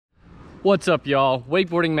What's up, y'all?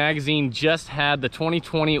 Wakeboarding magazine just had the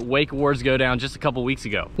 2020 Wake Awards go down just a couple weeks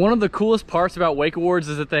ago. One of the coolest parts about Wake Awards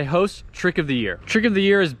is that they host Trick of the Year. Trick of the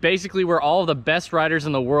Year is basically where all of the best riders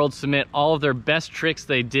in the world submit all of their best tricks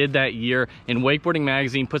they did that year, and Wakeboarding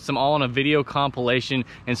magazine puts them all on a video compilation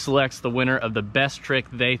and selects the winner of the best trick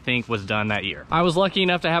they think was done that year. I was lucky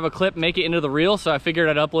enough to have a clip make it into the reel, so I figured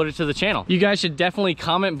I'd upload it to the channel. You guys should definitely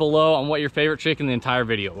comment below on what your favorite trick in the entire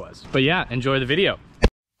video was. But yeah, enjoy the video.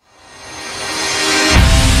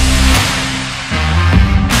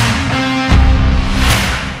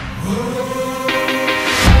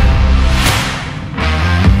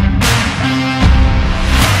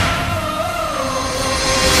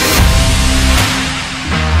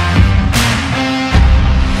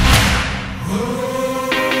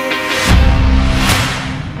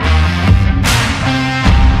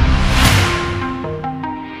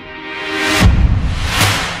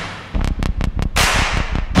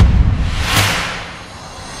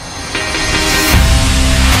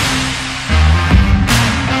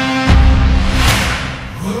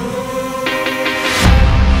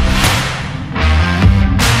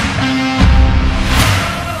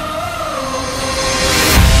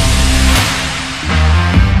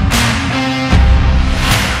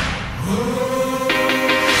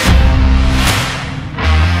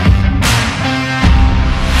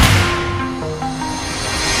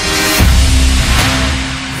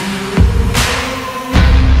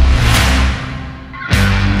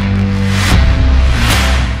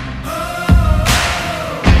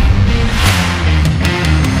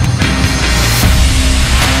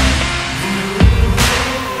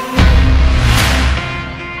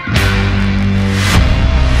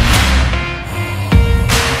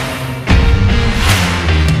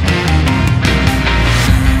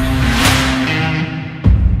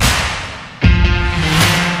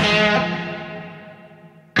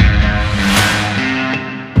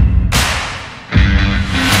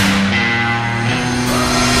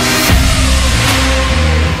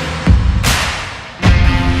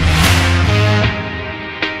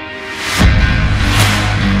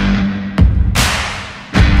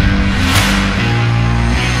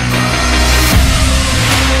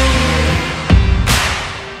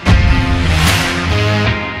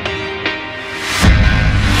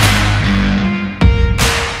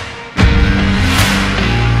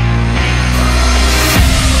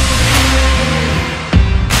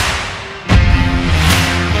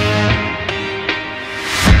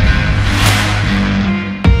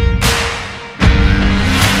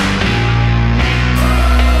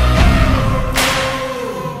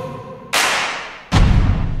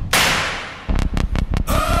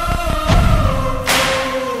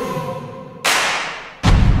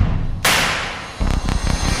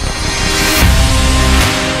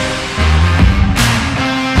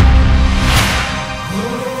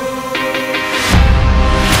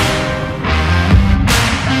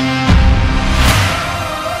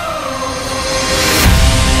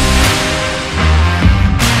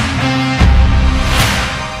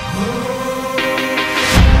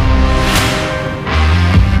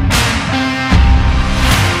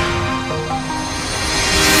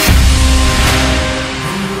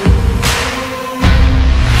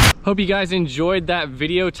 Hope you guys enjoyed that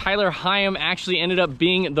video. Tyler Hyam actually ended up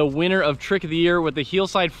being the winner of Trick of the Year with the heel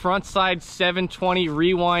side, front side, 720,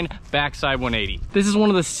 rewind, backside 180. This is one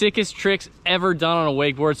of the sickest tricks ever done on a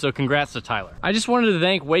wakeboard, so congrats to Tyler. I just wanted to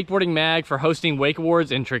thank Wakeboarding Mag for hosting Wake Awards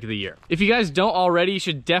and Trick of the Year. If you guys don't already, you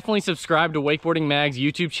should definitely subscribe to Wakeboarding Mag's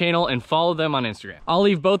YouTube channel and follow them on Instagram. I'll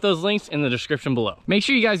leave both those links in the description below. Make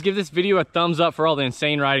sure you guys give this video a thumbs up for all the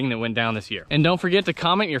insane riding that went down this year. And don't forget to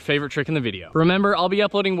comment your favorite trick in the video. Remember, I'll be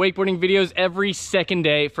uploading wakeboarding videos every second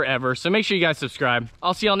day forever, so make sure you guys subscribe.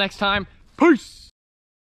 I'll see y'all next time. Peace!